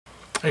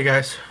Hey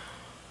guys,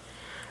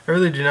 I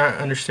really do not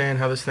understand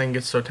how this thing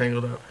gets so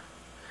tangled up.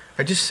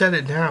 I just set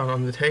it down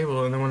on the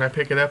table and then when I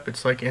pick it up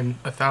it's like in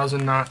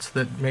 1,000 knots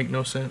that make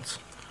no sense.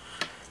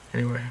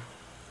 Anyway,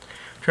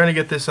 I'm trying to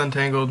get this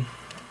untangled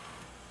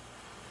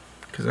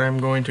because I'm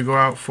going to go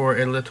out for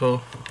a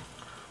little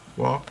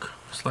walk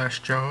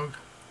slash jog.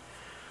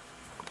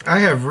 I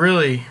have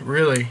really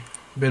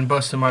been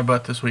busting my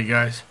butt this week,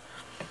 guys.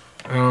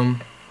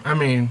 I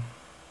mean,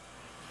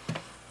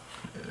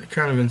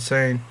 kind of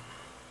insane.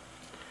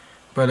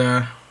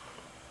 But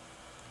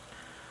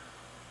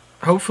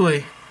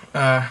hopefully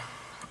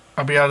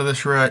I'll be out of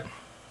this rut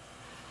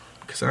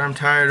because I'm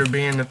tired of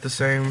being at the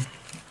same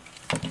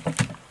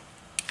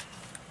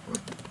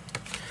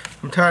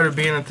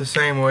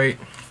weight,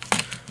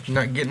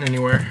 not getting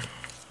anywhere.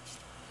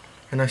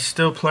 And I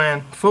still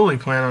fully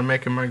plan on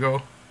making my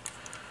goal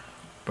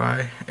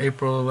by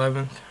April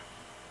 11th.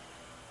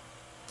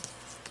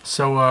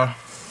 So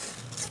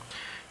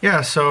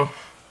yeah, so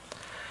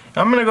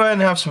I'm gonna go ahead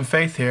and have some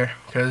faith here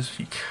because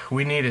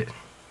we need it.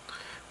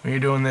 When you're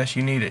doing this,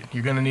 you need it.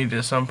 You're gonna need it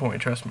at some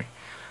point, trust me.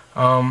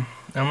 I'm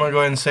gonna go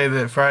ahead and say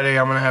that Friday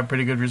I'm gonna have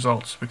pretty good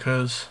results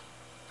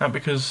not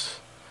because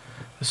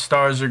the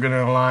stars are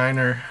gonna align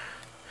or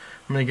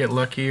I'm gonna get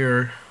lucky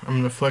or I'm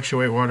gonna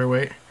fluctuate water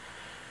weight,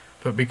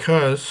 but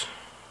because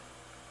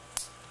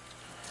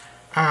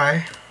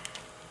I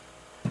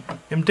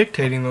am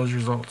dictating those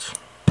results.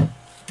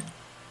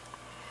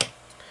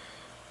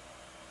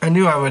 I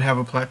knew I would have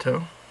a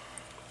plateau,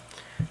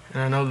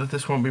 and I know that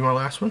this won't be my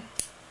last one,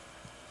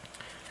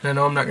 and I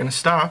know I'm not going to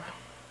stop,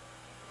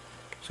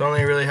 so I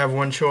only really have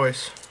one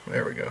choice.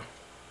 There we go.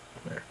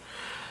 There.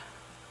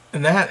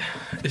 And that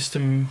is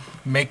to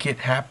make it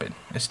happen,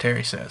 as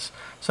Terry says.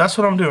 So that's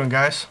what I'm doing,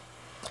 guys,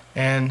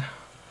 and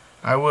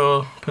I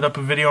will put up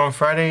a video on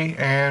Friday,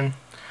 and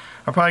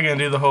I'm probably going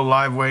to do the whole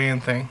live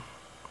weigh-in thing,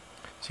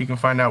 so you can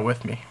find out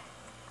with me,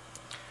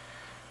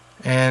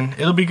 and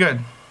it'll be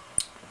good.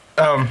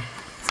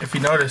 If you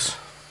notice,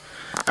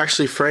 I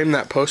actually framed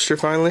that poster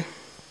finally,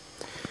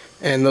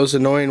 and those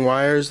annoying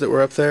wires that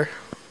were up there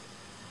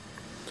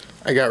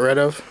I got rid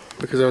of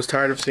because I was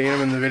tired of seeing them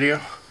in the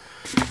video.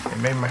 It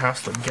made my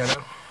house look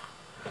ghetto.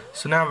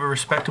 So now I have a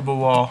respectable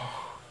wall.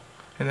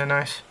 Isn't that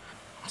nice?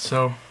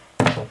 So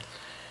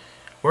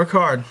work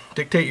hard,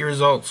 dictate your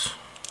results.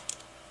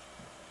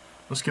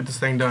 Let's get this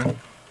thing done.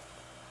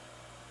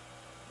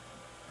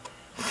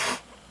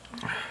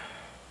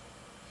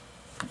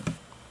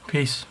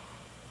 Peace.